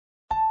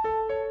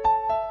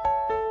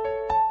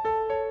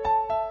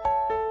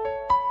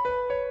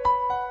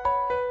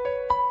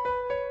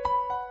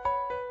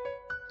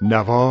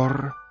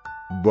نوار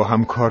با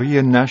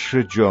همکاری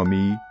نشر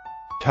جامی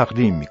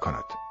تقدیم می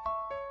کند.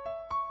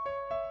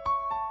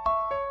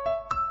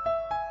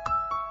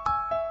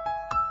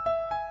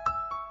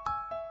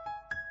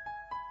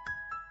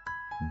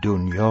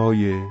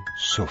 دنیای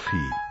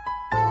سوفی.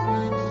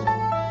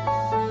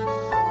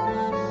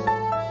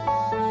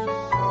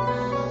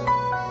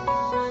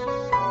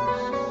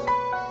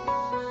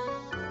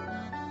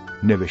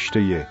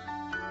 نوشته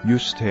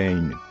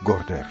سوفی-یوستین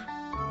گوردر.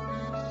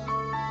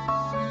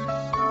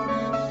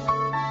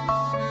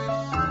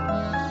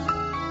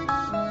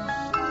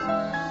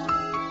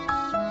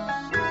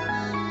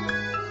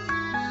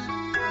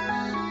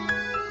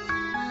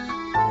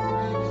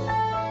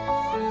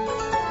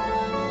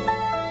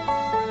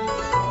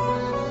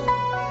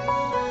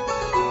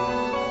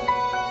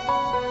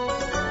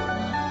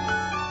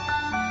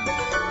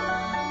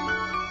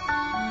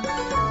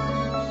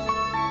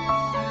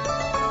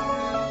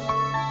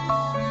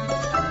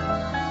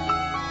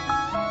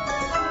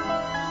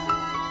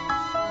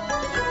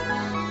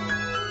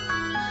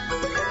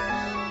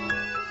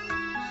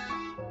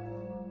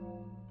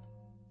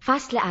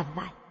 فصل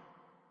اول.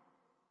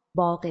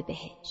 باغ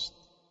بهشت.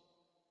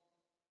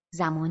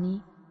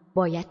 زمانی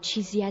باید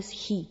چیزی از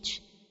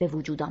هیچ به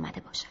وجود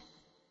آمده باشد.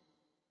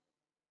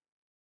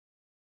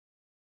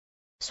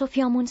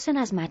 سوفی-یوستین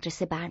از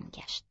مدرسه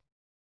برمیگشت.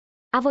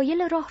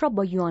 اوایل راه را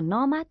با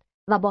یوآنا آمد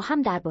و با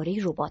هم درباره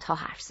ربات‌ها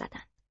حرف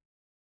زدند.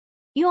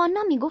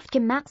 یوآنا میگفت که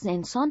مغز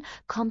انسان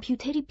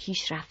کامپیوتری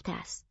پیشرفته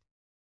است.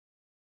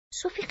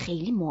 سوفی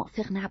خیلی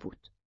موافق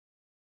نبود.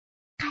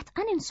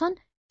 قطعاً انسان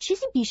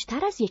چیزی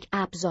بیشتر از یک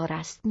ابزار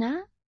است،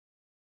 نه؟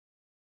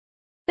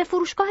 به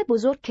فروشگاه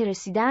بزرگ که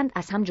رسیدند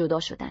از هم جدا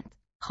شدند.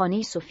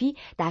 خانه سوفی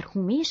در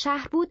حومه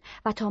شهر بود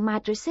و تا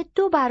مدرسه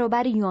 2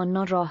 برابر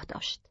یوآنا راه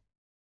داشت.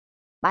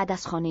 بعد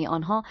از خانه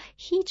آنها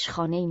هیچ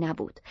خانه‌ای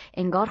نبود.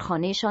 انگار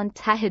خانهشان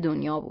ته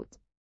دنیا بود.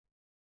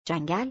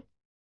 جنگل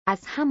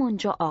از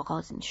همانجا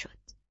آغاز می شد.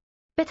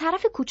 به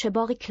طرف کوچه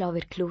باغ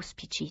کلاورکلوس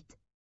پیچید.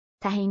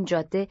 ته این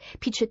جاده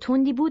پیچ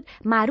تندی بود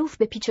معروف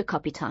به پیچ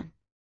کاپیتان.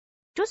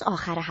 جز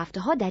آخر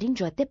هفته ها در این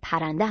جاده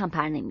پرنده هم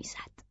پر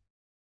نمی‌زد.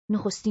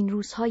 نخستین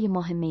روزهای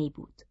ماه می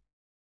بود.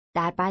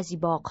 در بعضی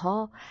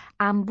باغ‌ها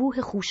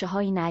انبوه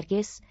خوشه‌های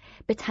نرگس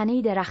به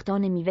تنه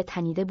درختان میوه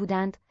تنیده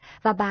بودند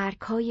و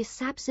برگ‌های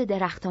سبز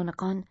درختان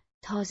قان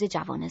تازه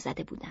جوانه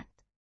زده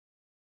بودند.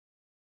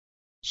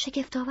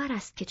 شگفت‌آور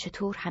است که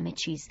چطور همه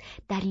چیز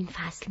در این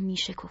فصل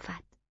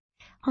می‌شکفد.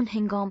 آن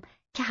هنگام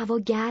که هوا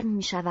گرم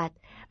می‌شود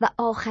و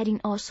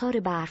آخرین آثار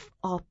برف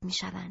آب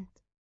می‌شوند.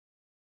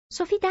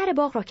 سوفی در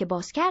باغ را که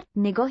باز کرد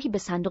نگاهی به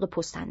صندوق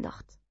پست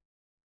انداخت.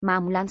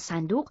 معمولاً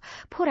صندوق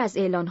پر از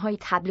اعلان‌های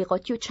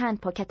تبلیغاتی و چند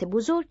پاکت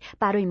بزرگ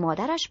برای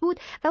مادرش بود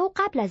و او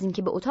قبل از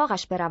اینکه به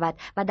اتاقش برود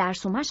و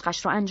درس و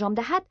مشقش را انجام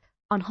دهد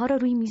آنها را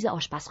روی میز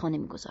آشپزخانه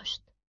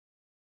می‌گذاشت.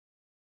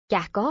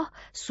 گهگاه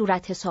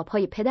صورت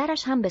حساب‌های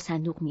پدرش هم به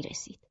صندوق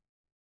می‌رسید.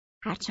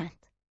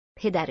 هرچند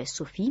پدر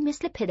سوفی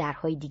مثل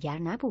پدرهای دیگر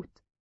نبود.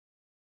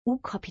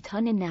 او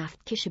کاپیتان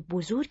نفتکش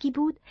بزرگی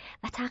بود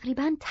و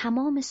تقریباً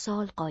تمام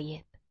سال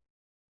غایب.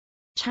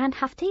 چند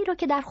هفته‌ای را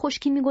که در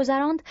خشکی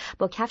می‌گذراند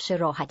با کفش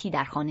راحتی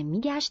در خانه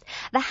می‌گشت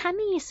و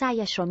همه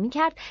سعیش را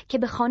می‌کرد که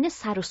به خانه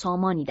سر و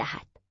سامانی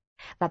دهد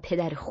و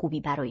پدر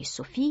خوبی برای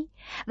سوفی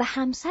و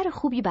همسر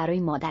خوبی برای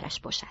مادرش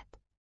باشد.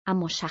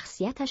 اما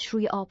شخصیتش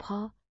روی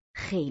آبها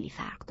خیلی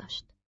فرق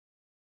داشت.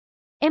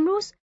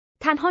 امروز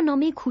تنها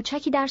نامه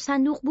کوچکی در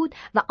صندوق بود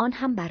و آن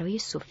هم برای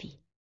سوفی.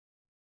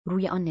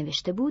 روی آن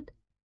نوشته بود: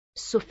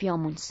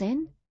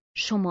 سوفی-یوستین،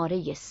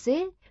 شماره 3،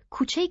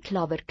 کوچه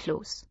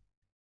کلاورکلوس.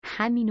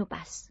 همین و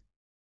بس.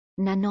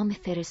 نه نام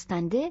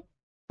فرستنده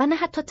و نه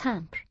حتی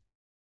تمبر.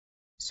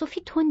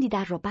 سوفی تندی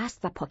در را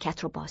بست و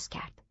پاکت را باز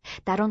کرد.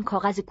 در آن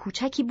کاغذ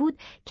کوچکی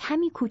بود،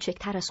 کمی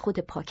کوچکتر از خود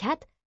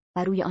پاکت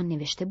و روی آن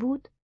نوشته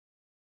بود: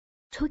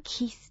 تو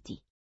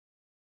کیستی؟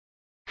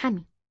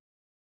 همین.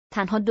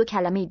 تنها 2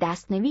 کلمه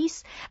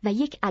دستنویس و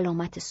 1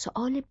 علامت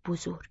سوال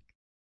بزرگ.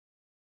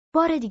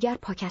 بار دیگر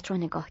پاکت را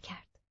نگاه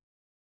کرد.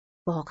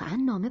 واقعا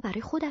نامه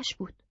برای خودش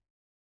بود.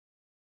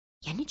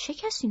 یعنی چه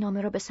کسی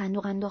نامه را به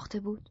صندوق انداخته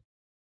بود؟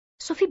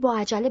 سوفی با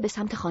عجله به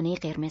سمت خانه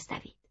قرمز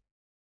دوید.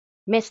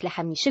 مثل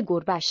همیشه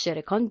گربه از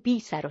شرکان بی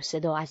سر و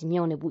صدا از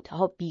میان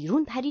بوته‌ها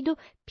بیرون پرید و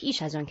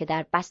پیش از آن که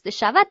در بسته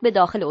شود به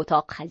داخل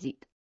اتاق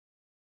خزید.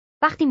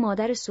 وقتی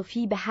مادر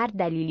سوفی به هر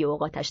دلیلی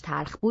اوقاتش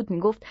تلخ بود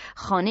میگفت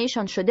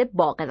خانهشان شده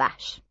باغ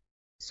وحش.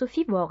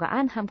 سوفی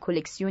واقعاً هم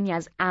کلکسیونی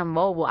از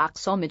انواع و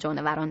اقسام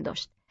جانوران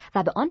داشت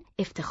و به آن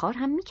افتخار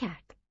هم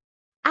میکرد.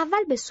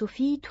 اول به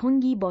سوفی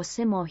تنگی با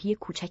 3 ماهی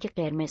کوچک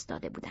قرمز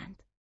داده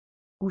بودند.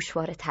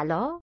 گوشوار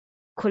طلا،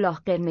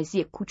 کلاه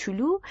قرمزی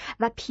کوچولو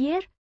و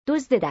پیر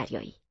دزد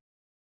دریایی.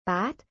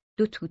 بعد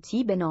 2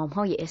 توتی به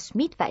نامهای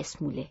اسمیت و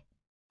اسموله.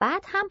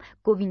 بعد هم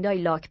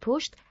گویندای لاک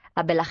پشت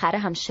و بالاخره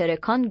هم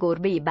شرکان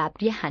گربه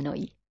ببری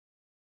هنایی.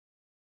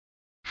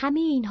 همه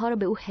اینها را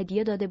به او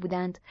هدیه داده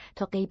بودند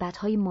تا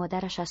غیبت‌های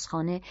مادرش از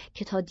خانه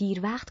که تا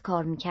دیر وقت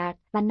کار می‌کرد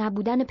و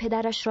نبودن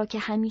پدرش را که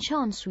همیشه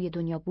آن سوی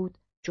دنیا بود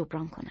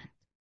جبران کنند.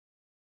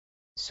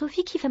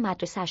 سوفی کیف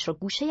مدرسه‌اش را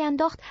گوشه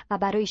انداخت و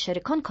برای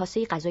شرکان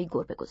کاسه غذای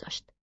گربه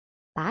گذاشت.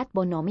 بعد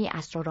با نامه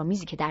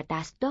اسرارآمیزی که در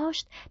دست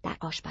داشت در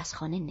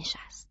آشپزخانه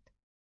نشست.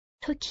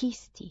 تو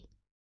کیستی؟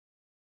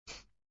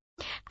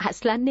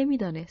 اصلاً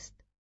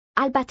نمیدانست.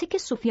 البته که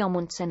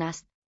سوفی-یوستین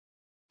است.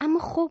 اما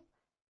خب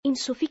این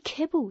سوفی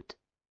که بود؟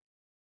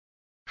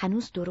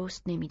 هنوز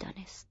درست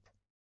نمیدانست.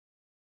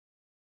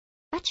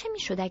 و چه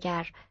میشد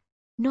اگر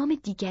نام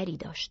دیگری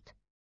داشت؟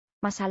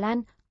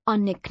 مثلا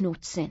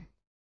آنکنوتسن.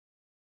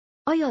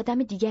 آیا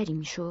آدم دیگری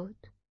میشد؟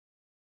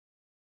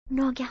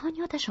 ناگهان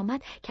یادش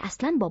آمد که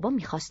اصلاً بابا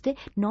میخواسته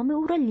نام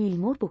او را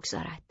لیلمور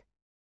بگذارد.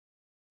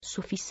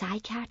 سوفی سعی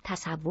کرد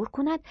تصور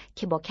کند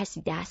که با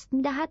کسی دست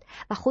میدهد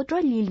و خود را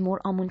لیلمور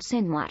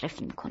آموندسن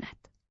معرفی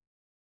میکند.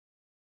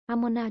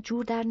 اما نه،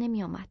 جور در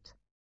نمی آمد.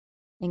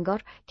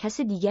 انگار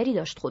کس دیگری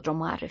داشت خود را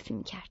معرفی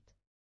میکرد.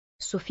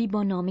 سوفی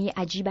با نامه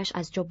عجیبش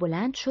از جا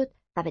بلند شد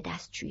و به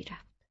دستشویی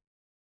رفت.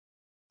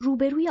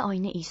 روبروی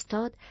آینه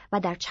ایستاد و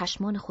در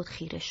چشمان خود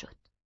خیره شد.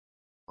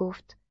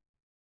 گفت: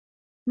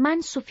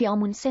 من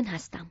سوفی-یوستین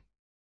هستم.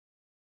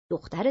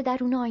 دختر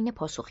درون آینه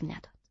پاسخی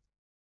نداد.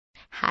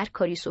 هر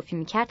کاری سوفی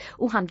میکرد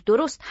او هم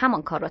درست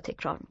همان کار را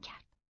تکرار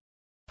میکرد.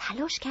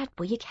 تلاش کرد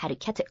با یک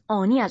حرکت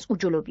آنی از او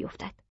جلو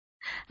بیفتد،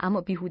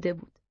 اما بیهوده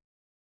بود.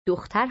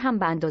 دختر هم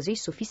به اندازه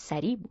سوفی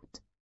سریع بود.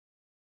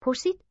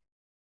 پرسید: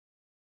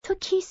 تو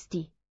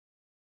کیستی؟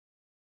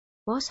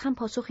 باز هم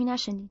پاسخی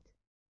نشنید،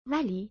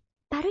 ولی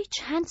برای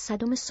چند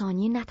صدم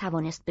ثانیه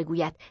نتوانست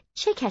بگوید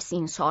چه کسی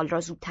این سوال را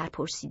زودتر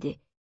پرسیده،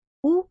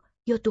 او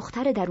یا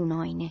دختر درون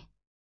آینه.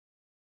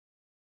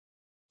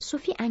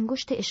 سوفی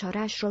انگشت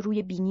اشاره‌اش را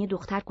روی بینی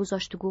دختر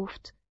گذاشت و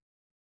گفت: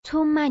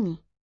 تو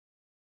منی.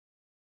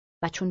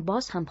 و چون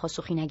باز هم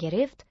پاسخی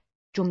نگرفت،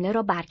 جمله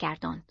را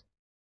برگرداند: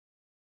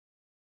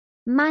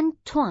 من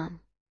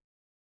توام.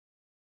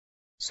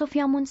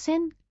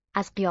 سوفی-یوستین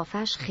از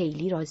قیافش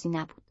خیلی راضی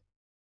نبود.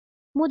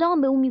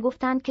 مدام به او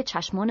میگفتند که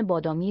چشمان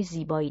بادامی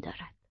زیبایی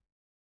دارد،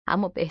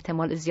 اما به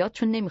احتمال زیاد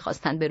چون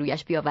نمیخواستند به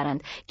رویش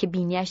بیاورند که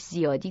بینیش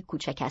زیادی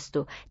کوچک است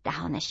و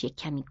دهانش یک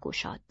کمی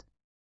گشاد.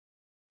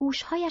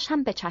 گوشهایش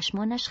هم به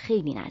چشمانش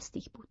خیلی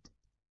نزدیک بود،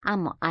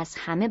 اما از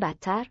همه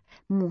بدتر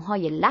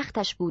موهای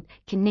لختش بود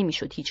که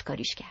نمیشد هیچ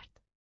کاریش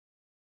کرد.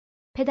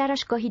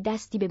 پدرش گاهی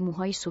دستی به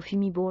موهای سوفی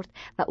میبرد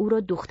و او را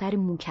دختر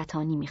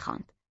موکتانی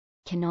میخواند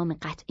که نام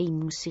قطعه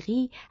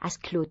موسیقی از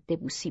کلود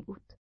دبوسی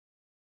بود.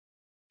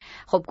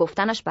 خب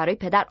گفتنش برای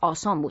پدر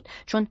آسان بود،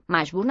 چون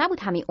مجبور نبود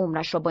همه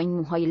عمرش را با این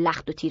موهای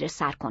لخت و تیره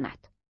سر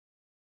کند.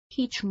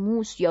 هیچ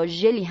موس یا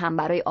ژلی هم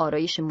برای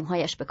آرایش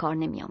موهایش به کار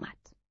نمی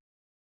آمد.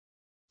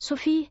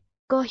 سوفی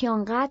گاهی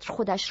آنقدر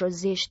خودش را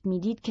زشت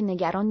میدید که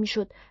نگران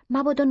میشد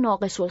مبادا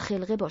ناقص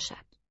الخلقه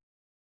باشد.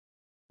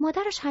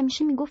 مادرش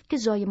همیشه میگفت که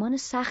زایمان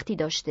سختی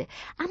داشته،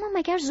 اما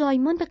مگر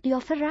زایمان به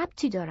قیافه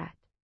ربطی دارد؟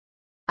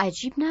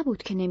 عجیب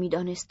نبود که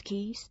نمیدانست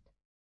کیست.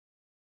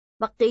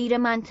 و غیر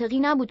منطقی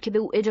نبود که به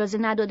او اجازه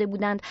نداده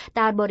بودند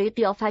درباره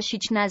قیافه‌اش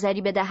هیچ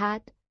نظری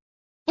بدهد.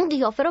 این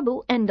قیافه را به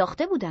او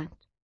انداخته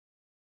بودند.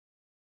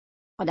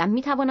 آدم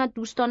میتواند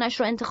دوستانش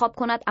را انتخاب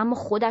کند اما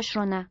خودش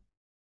را نه.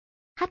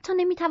 حتی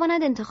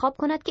نمیتواند انتخاب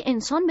کند که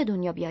انسان به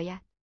دنیا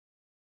بیاید.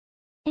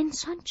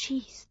 انسان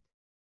چیست؟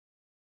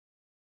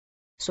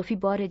 سوفی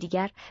بار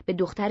دیگر به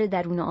دختر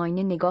درون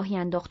آینه نگاهی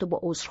انداخت و با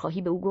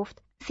عذرخواهی به او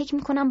گفت: فکر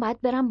میکنم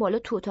باید برم بالا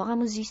تو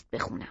اتاقم و زیست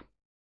بخونم.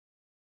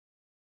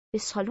 به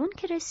سالن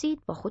که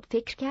رسید با خود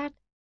فکر کرد: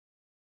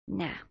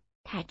 نه،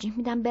 ترجیح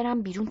میدم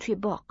برم بیرون توی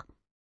باغ.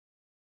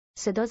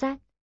 صدا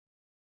زد: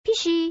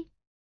 پیشی!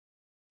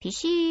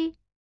 پیشی!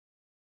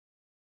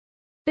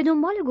 به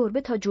دنبال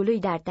گربه تا جلوی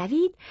در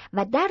دوید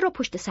و در را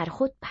پشت سر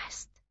خود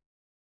بست.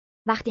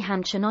 وقتی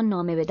همچنان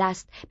نامه به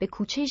دست به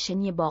کوچه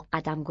شنی باغ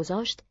قدم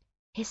گذاشت،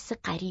 حس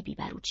غریبی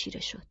بر او چیره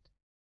شد.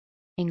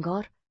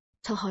 انگار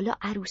تا حالا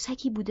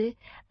عروسکی بوده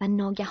و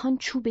ناگهان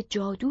چوب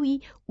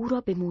جادویی او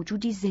را به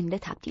موجودی زنده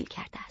تبدیل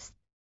کرده است.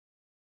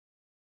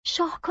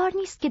 شاهکار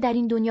نیست که در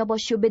این دنیا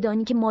باشی و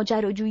بدانی که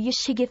ماجراجویی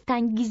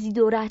شگفت‌انگیزی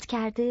دورت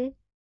کرده؟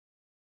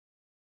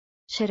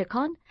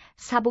 شرکان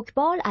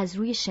سبکبال از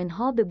روی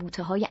شنها به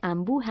بوته‌های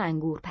انبوه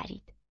انگور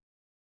پرید.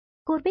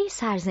 گربه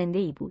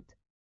سرزنده‌ای بود.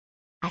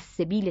 از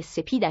سبیل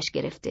سپیدش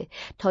گرفته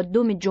تا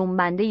دم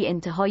جنبنده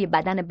انتهای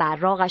بدن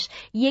براقش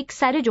یک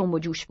سر جنب و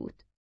جوش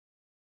بود.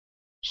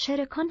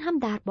 شرکان هم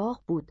در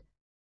باغ بود،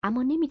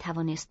 اما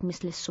نمیتوانست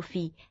مثل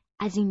سوفی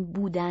از این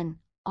بودن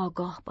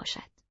آگاه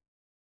باشد.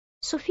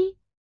 سوفی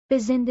به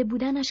زنده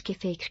بودنش که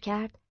فکر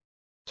کرد،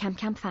 کم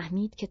کم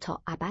فهمید که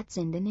تا ابد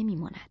زنده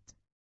نمیماند.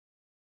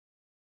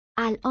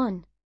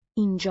 الان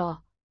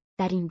اینجا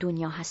در این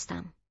دنیا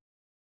هستم،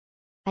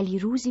 ولی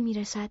روزی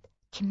میرسد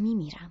که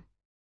میمیرم.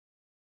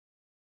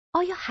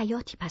 آیا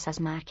حیاتی پس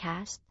از مرگ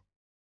هست؟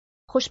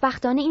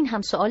 خوشبختانه این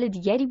هم سوال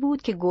دیگری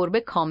بود که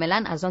گربه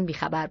کاملا از آن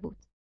بیخبر بود.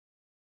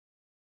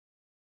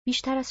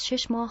 بیشتر از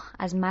 6 ماه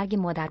از مرگ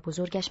مادر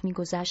بزرگش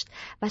میگذشت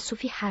و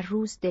سوفی هر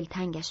روز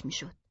دلتنگش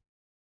میشد.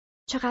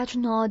 چقدر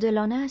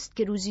ناعادلانه است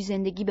که روزی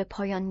زندگی به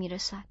پایان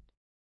میرسد.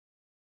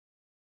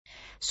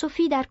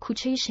 سوفی در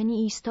کوچه شنی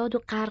ایستاد و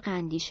غرق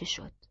اندیشه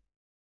شد.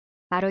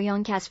 برای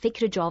آنکه از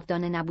فکر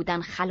جاودانه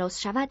نبودن خلاص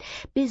شود،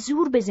 به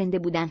زور به زنده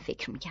بودن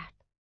فکر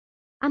می‌کرد.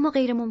 اما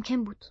غیر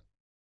ممکن بود.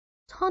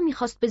 تا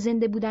می‌خواست به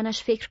زنده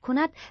بودنش فکر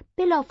کند،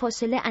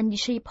 بلافاصله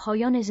اندیشه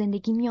پایان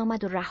زندگی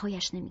می‌آمد و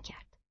رهایش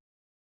نمی‌کرد.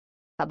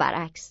 و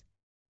برعکس،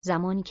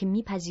 زمانی که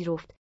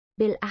می‌پذیرفت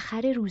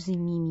بالاخره روزی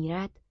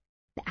می‌میرد،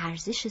 به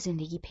ارزش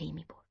زندگی پی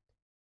می‌برد.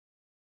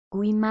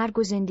 گویی مرگ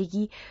و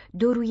زندگی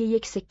دو روی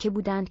یک سکه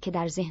بودند که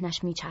در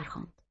ذهنش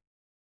می‌چرخاند.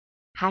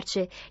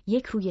 هرچه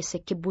یک روی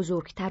سکه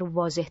بزرگتر و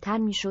واضح‌تر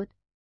می‌شد،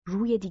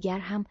 روی دیگر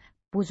هم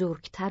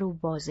بزرگتر و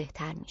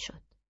واضح‌تر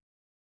می‌شد.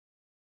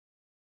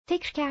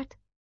 فکر کرد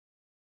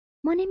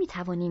ما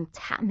نمی‌توانیم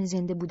طعم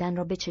زنده بودن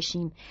را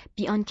بچشیم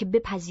بی آنکه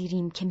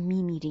بپذیریم که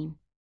می‌میریم.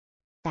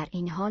 در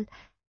این حال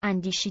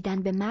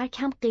اندیشیدن به مرگ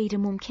هم غیر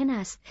ممکن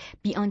است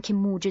بی آنکه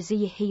معجزه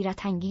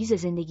حیرت انگیز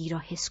زندگی را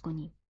حس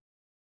کنیم.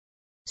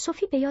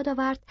 سوفی به یاد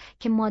آورد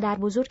که مادر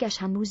بزرگش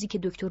هم روزی که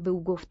دکتر به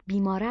او گفت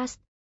بیمار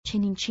است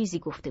چنین چیزی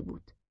گفته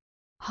بود: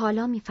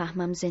 حالا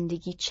میفهمم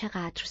زندگی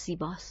چقدر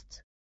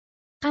زیباست.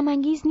 غم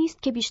انگیز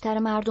نیست که بیشتر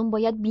مردم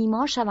باید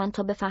بیمار شوند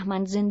تا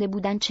بفهمند زنده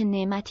بودن چه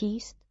نعمتی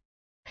است؟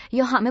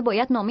 یا همه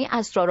باید نامه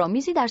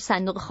اسرارآمیزی در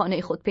صندوق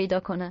خانه خود پیدا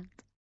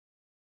کنند؟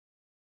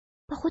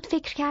 با خود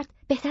فکر کرد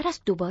بهتر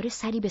است دوباره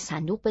سری به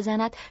صندوق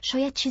بزند،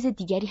 شاید چیز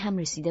دیگری هم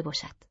رسیده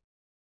باشد.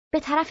 به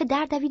طرف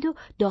در دوید و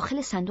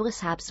داخل صندوق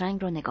سبز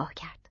رنگ را نگاه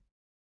کرد.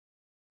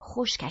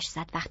 خشکش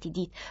زد وقتی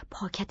دید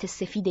پاکت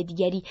سفید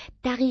دیگری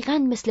دقیقاً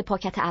مثل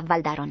پاکت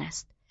اول در آن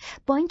است.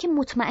 با اینکه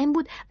مطمئن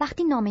بود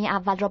وقتی نامه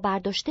اول را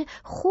برداشته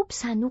خوب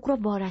صندوق را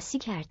وارسی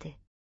کرده.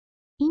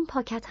 این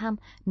پاکت هم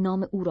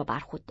نام او را بر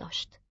خود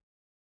داشت.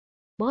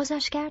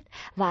 بازش کرد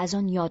و از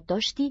آن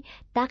یادداشتی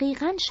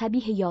دقیقاً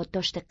شبیه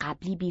یادداشت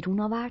قبلی بیرون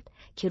آورد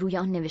که روی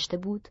آن نوشته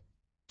بود: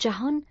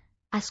 جهان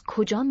از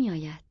کجا می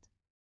آید؟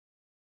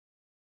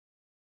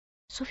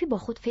 سوفی با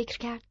خود فکر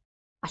کرد: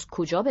 از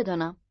کجا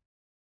بدانم؟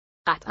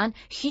 قطعاً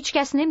هیچ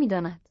کس نمی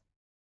داند.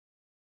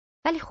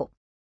 ولی خب،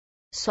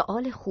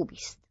 سؤال خوبی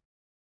است.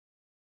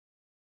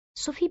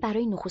 سوفی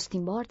برای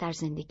نخستین بار در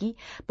زندگی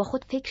با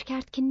خود فکر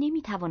کرد که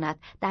نمی تواند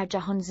در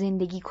جهان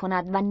زندگی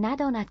کند و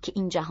نداند که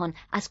این جهان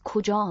از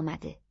کجا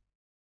آمده.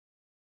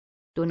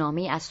 دو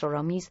نامه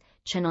اسرارآمیز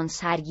چنان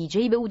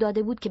سرگیجه‌ای به او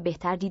داده بود که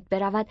بهتر دید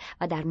برود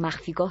و در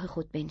مخفیگاه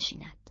خود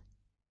بنشیند.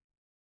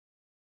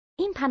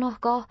 این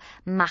پناهگاه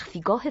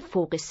مخفیگاه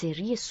فوق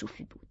سری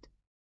سوفی بود.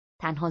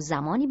 تنها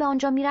زمانی به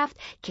آنجا می رفت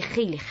که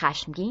خیلی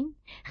خشمگین،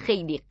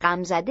 خیلی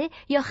غمزده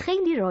یا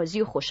خیلی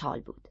راضی و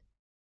خوشحال بود.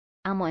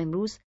 اما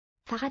امروز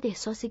فقط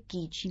احساس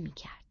گیجی می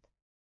کرد.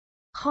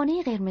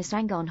 خانه قرمز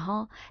رنگ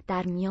آنها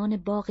در میان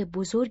باغ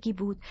بزرگی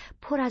بود،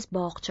 پر از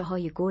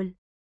باغچه‌های گل،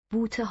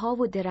 بوته‌ها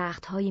و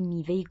درخت‌های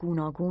میوه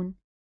گوناگون،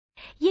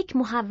 یک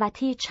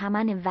محوطه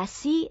چمن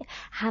وسیع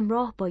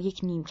همراه با یک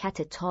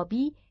نیمکت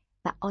تابی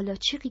و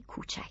آلاچیقی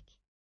کوچک.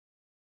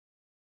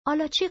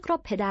 آلاچیق را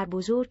پدر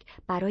بزرگ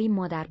برای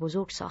مادر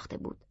بزرگ ساخته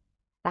بود،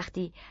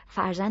 وقتی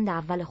فرزند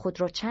اول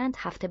خود را چند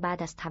هفته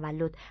بعد از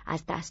تولد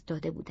از دست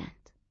داده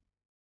بودند.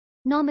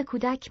 نام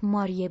کودک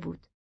ماریه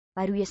بود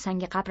و روی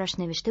سنگ قبرش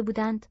نوشته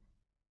بودند: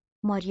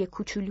 ماریه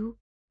کوچولو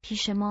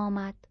پیش ما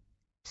آمد،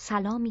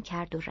 سلامی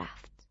کرد و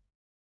رفت.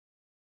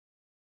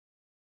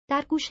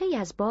 در گوشه‌ای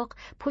از باغ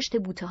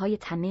پشت بوته‌های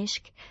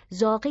تمشک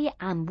زاغه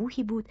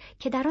انبوهی بود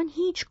که در آن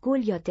هیچ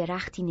گل یا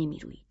درختی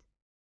نمی‌روید.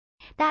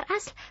 در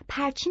اصل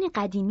پرچین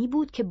قدیمی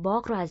بود که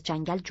باغ را از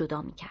جنگل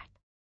جدا می‌کرد.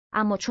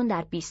 اما چون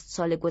در 20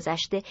 سال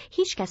گذشته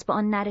هیچ کس به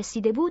آن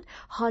نرسیده بود،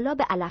 حالا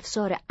به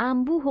علفزار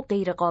انبوه و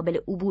غیر قابل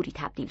عبوری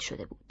تبدیل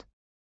شده بود.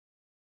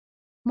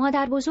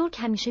 مادر بزرگ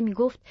همیشه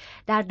میگفت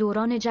در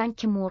دوران جنگ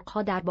که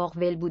مرغ‌ها در باغ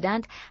ول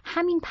بودند،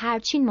 همین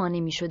پرچین مانع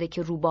می‌شده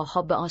که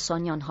روباه‌ها به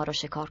آسانی آنها را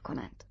شکار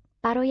کنند.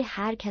 برای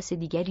هر کس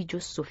دیگری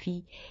جز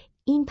سوفی،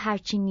 این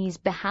پرچین نیز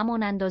به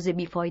همان اندازه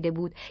بیفایده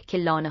بود که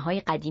لانه‌های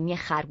قدیمی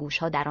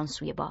خرگوش‌ها در آن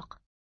سوی باغ.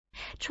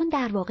 چون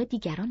در واقع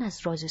دیگران از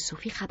راز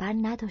سوفی خبر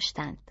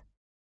نداشتند.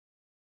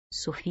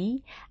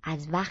 سوفی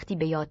از وقتی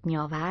به یاد می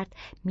آورد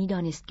می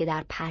دانست که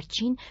در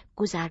پرچین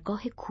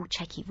گذرگاه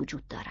کوچکی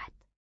وجود دارد.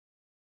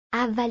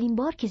 اولین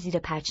بار که زیر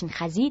پرچین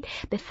خزید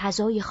به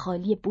فضای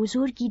خالی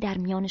بزرگی در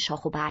میان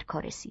شاخ و برگ‌ها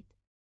رسید.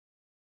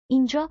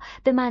 اینجا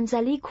به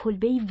منزله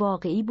کلبه‌ای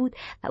واقعی بود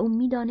و او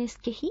می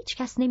دانست که هیچ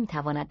کس نمی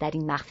تواند در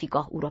این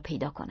مخفیگاه او را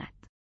پیدا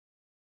کند.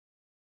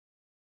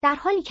 در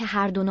حالی که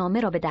هر دو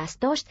نامه را به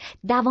دست داشت،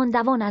 دوان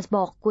دوان از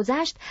باغ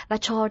گذشت و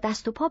 4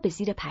 دست و پا به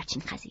زیر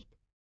پرچین خزید.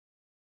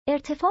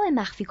 ارتفاع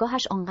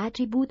مخفیگاهش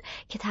آنقدری بود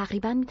که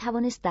تقریباً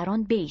میتوانست در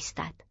آن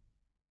بایستد.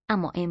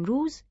 اما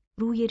امروز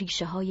روی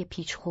ریشه‌های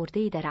پیچ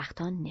خورده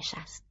درختان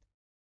نشست.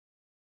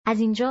 از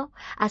اینجا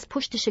از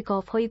پشت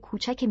شکاف‌های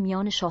کوچک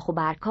میان شاخ و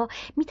برگ‌ها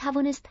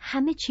میتوانست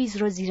همه چیز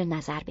را زیر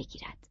نظر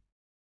بگیرد.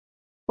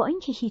 با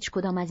اینکه هیچ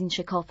کدام از این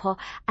شکاف‌ها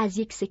از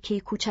یک سکه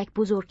کوچک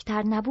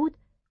بزرگتر نبود،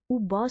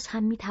 او باز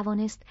هم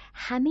میتوانست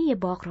همه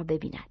باغ را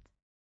ببیند.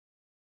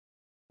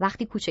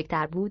 وقتی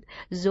کوچکتر بود،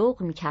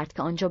 ذوق می‌کرد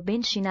که آنجا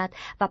بنشیند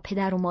و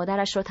پدر و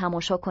مادرش را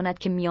تماشا کند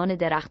که میان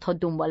درخت‌ها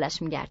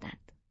دنبالش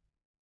می‌گردند.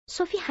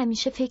 سوفی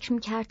همیشه فکر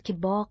می‌کرد که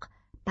باغ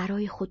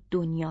برای خود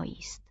دنیایی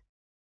است.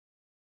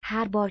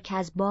 هر بار که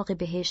از باغ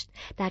بهشت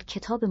در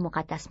کتاب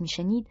مقدس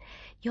میشنید،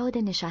 یاد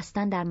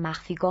نشستن در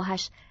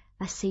مخفیگاهش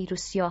و سیر و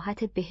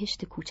سیاحت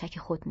بهشت کوچک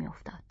خود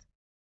میافتاد.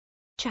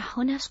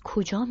 جهان از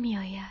کجا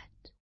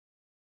میآید؟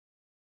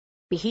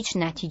 به هیچ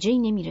نتیجه‌ای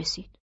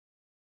نمیرسید.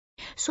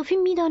 سوفی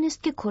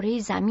میدانست که کره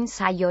زمین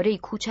سیاره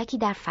کوچکی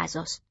در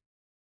فضاست.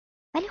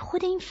 ولی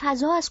خود این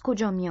فضا از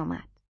کجا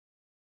میآمد؟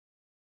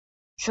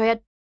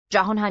 شاید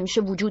جهان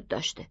همیشه وجود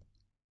داشته،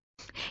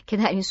 که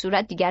در این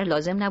صورت دیگر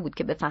لازم نبود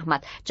که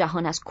بفهمد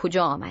جهان از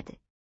کجا آمده.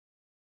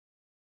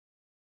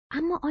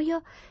 اما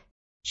آیا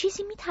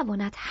چیزی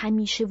میتواند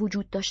همیشه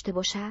وجود داشته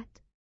باشد؟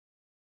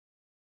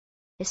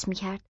 حس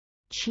می‌کرد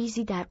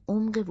چیزی در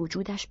عمق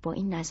وجودش با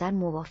این نظر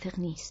موافق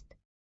نیست.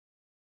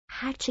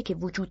 هرچه که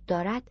وجود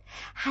دارد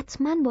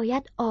حتما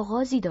باید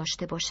آغازی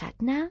داشته باشد،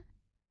 نه؟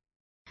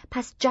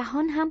 پس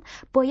جهان هم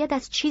باید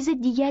از چیز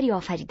دیگری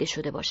آفریده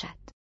شده باشد.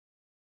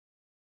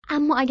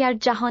 اما اگر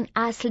جهان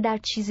اصل در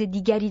چیز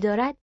دیگری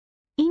دارد،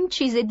 این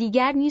چیز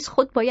دیگر نیز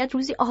خود باید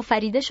روزی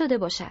آفریده شده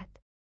باشد.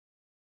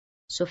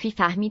 سوفی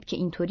فهمید که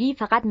اینطوری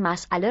فقط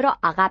مسئله را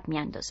عقب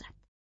میاندازد.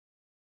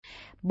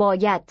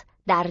 باید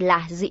در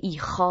لحظه ای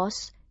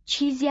خاص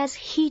چیزی از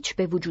هیچ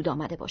به وجود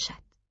آمده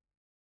باشد.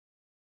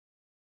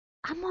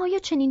 اما آیا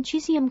چنین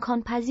چیزی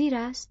امکان پذیر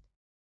است؟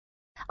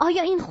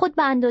 آیا این خود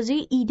به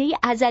اندازه ایده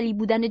ازلی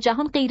بودن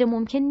جهان غیر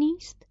ممکن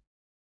نیست؟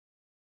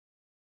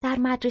 در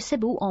مدرسه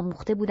به او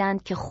آموخته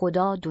بودند که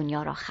خدا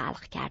دنیا را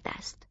خلق کرده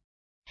است.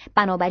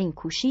 بنابراین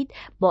کوشید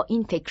با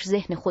این فکر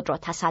ذهن خود را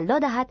تسلی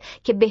دهد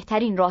که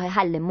بهترین راه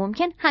حل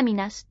ممکن همین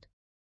است.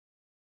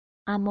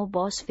 اما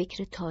باز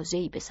فکر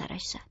تازه‌ای به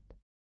سرش زد.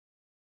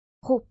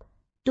 خب،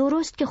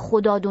 درست که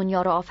خدا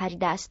دنیا را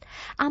آفریده است،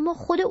 اما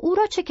خود او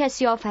را چه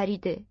کسی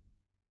آفریده؟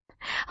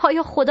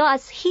 آیا خدا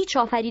از هیچ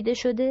آفریده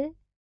شده؟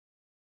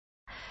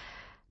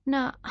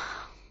 نه،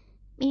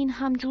 این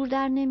هم جور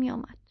در نمی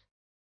آمد.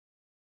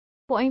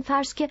 با این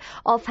فرض که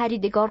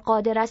آفریدگار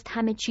قادر است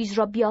همه چیز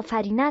را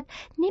بیافریند،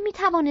 نمی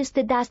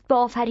توانسته دست به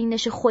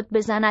آفرینش خود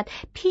بزند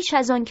پیش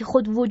از آن که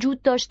خود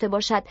وجود داشته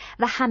باشد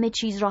و همه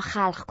چیز را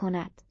خلق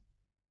کند.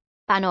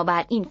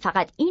 بنابراین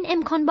فقط این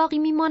امکان باقی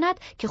می ماند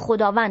که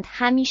خداوند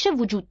همیشه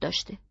وجود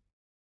داشته.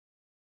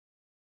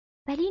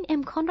 ولی این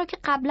امکان را که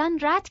قبلا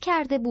رد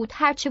کرده بود،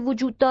 هرچه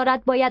وجود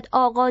دارد باید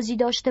آغازی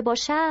داشته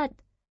باشد.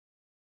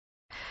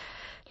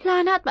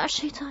 لعنت بر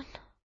شیطان.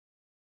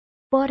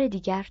 بار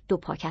دیگر دو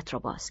پاکت را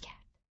باز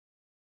کرد.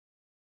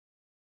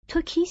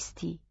 تو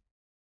کیستی؟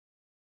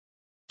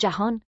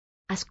 جهان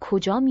از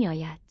کجا می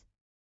آید؟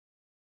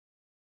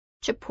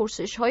 چه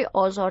پرسش های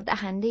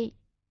آزاردهنده‌ای.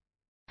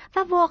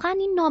 و واقعا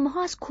این نامه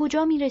ها از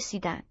کجا می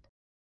رسیدند؟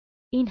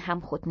 این هم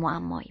خود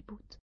معمایی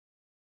بود.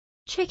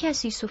 چه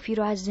کسی سوفی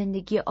را از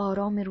زندگی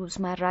آرام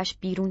روزمره‌اش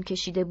بیرون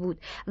کشیده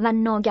بود و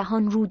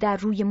ناگهان رو در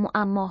روی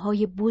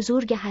معماهای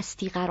بزرگ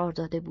هستی قرار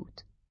داده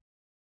بود؟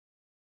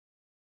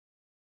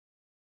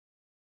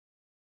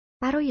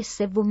 برای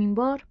سومین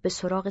بار به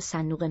سراغ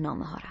صندوق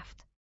نامه ها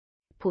رفت.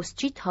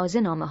 پستچی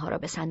تازه نامه ها را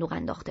به صندوق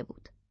انداخته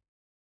بود.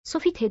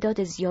 سوفی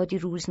تعداد زیادی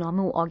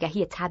روزنامه و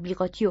آگهی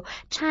تبلیغاتی و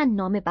چند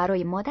نامه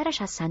برای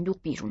مادرش از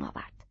صندوق بیرون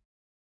آورد.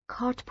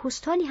 کارت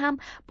پستالی هم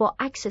با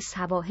عکس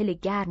سواحل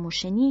گرم و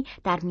شنی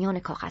در میان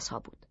کاغذها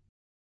بود.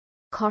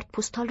 کارت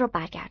پستال را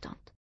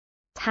برگرداند.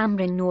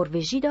 تمبر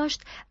نروژی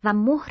داشت و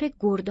مهر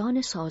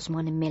گردان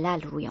سازمان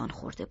ملل روی آن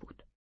خورده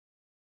بود.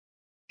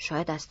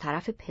 شاید از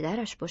طرف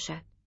پدرش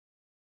باشد.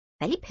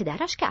 ولی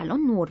پدرش که الان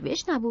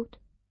نروژ نبود.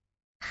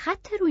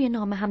 خط روی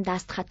نامه هم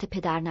دست خط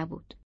پدر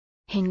نبود.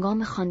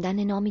 هنگام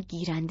خواندن نام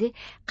گیرنده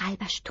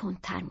قلبش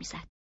تندتر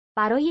میزد.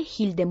 برای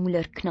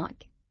هیلدمولر کناگ،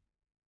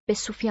 به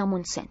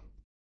سوفی-یوستین،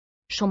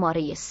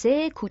 شماره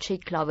 3 کوچه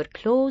کلاور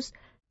کلوز.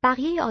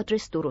 بقیه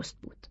آدرس درست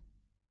بود.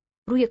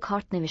 روی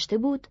کارت نوشته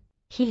بود: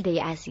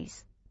 هیلده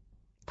عزیز،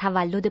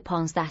 تولد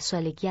 15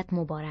 سالگیت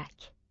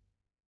مبارک.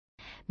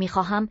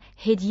 میخواهم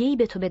هدیه‌ای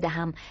به تو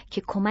بدهم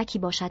که کمکی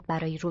باشد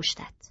برای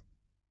رشدت.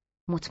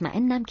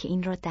 مطمئنم که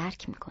این را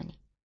درک میکنی.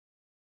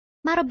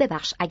 مرا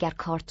ببخش اگر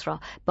کارت را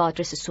به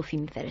آدرس سوفی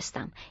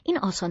میفرستم. این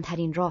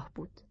آسانترین راه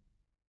بود.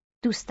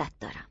 دوستت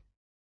دارم.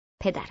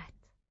 پدرت.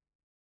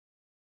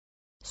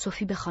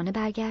 سوفی به خانه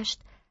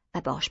برگشت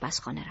و به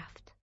آشپزخانه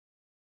رفت.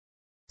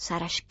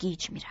 سرش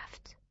گیج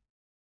میرفت.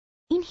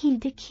 این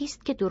هیلده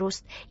کیست که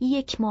درست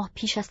 1 ماه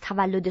پیش از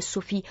تولد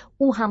سوفی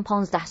او هم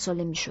 15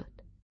 ساله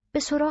میشد؟ به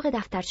سراغ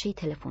دفترچه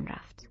تلفن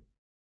رفت.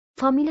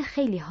 فامیل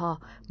خیلی ها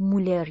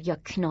مولر یا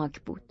کناگ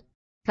بود.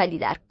 ولی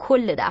در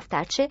کل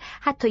دفترچه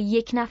حتی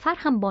 1 نفر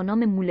هم با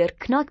نام مولر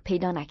کناگ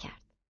پیدا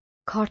نکرد.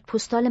 کارت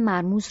پستال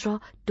مرموز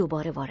را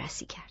دوباره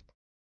وارسی کرد.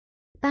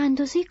 به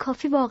اندازه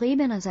کافی واقعی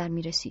به نظر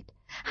می رسید.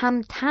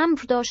 هم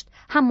تمبر داشت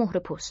هم مهر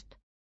پست.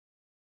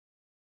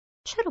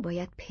 چرا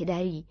باید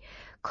پدری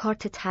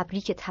کارت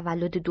تبریک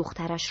تولد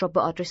دخترش را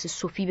به آدرس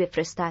سوفی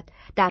بفرستد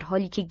در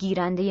حالی که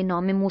گیرنده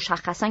نامه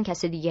مشخصاً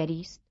کس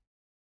دیگری است؟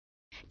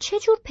 چه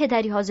جور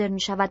پدری حاضر می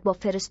شود با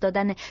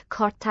فرستادن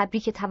کارت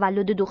تبریک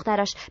تولد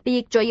دخترش به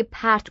یک جای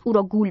پرت او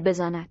را گول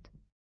بزند؟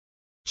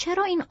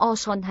 چرا این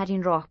آسان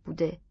ترین راه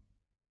بوده؟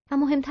 و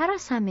مهمتر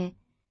از همه،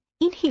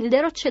 این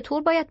هیلده را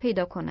چطور باید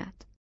پیدا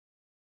کند؟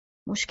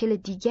 مشکل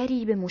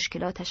دیگری به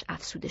مشکلاتش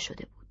افزوده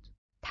شده بود.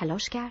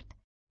 تلاش کرد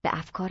به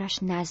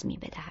افکارش نظمی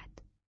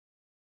بدهد.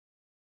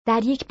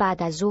 در یک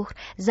بعد از ظهر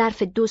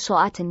ظرف 2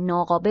 ساعت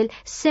ناقابل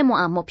 3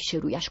 معما پیش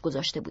رویش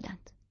گذاشته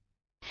بودند.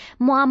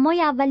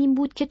 معمای اول این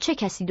بود که چه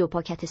کسی 2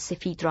 پاکت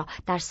سفید را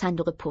در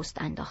صندوق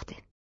پست انداخته.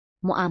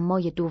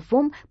 معمای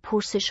دوم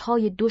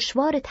پرسش‌های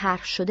دشوار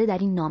طرح شده در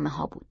این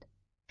نامه‌ها بود.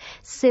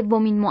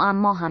 سومین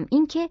معما هم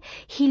این که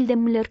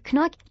هیلدمولر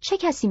کناک چه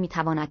کسی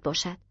میتواند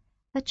باشد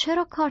و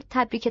چرا کارت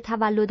تبریک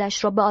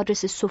تولدش را به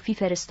آدرس سوفی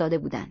فرستاده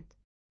بودند.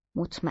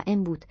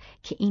 مطمئن بود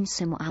که این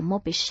 3 معما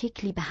به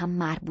شکلی به هم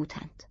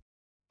مربوطند.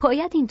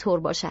 باید اینطور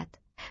باشد،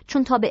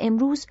 چون تا به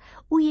امروز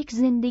او یک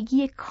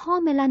زندگی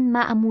کاملا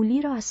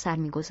معمولی را از سر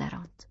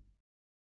می‌گذراند.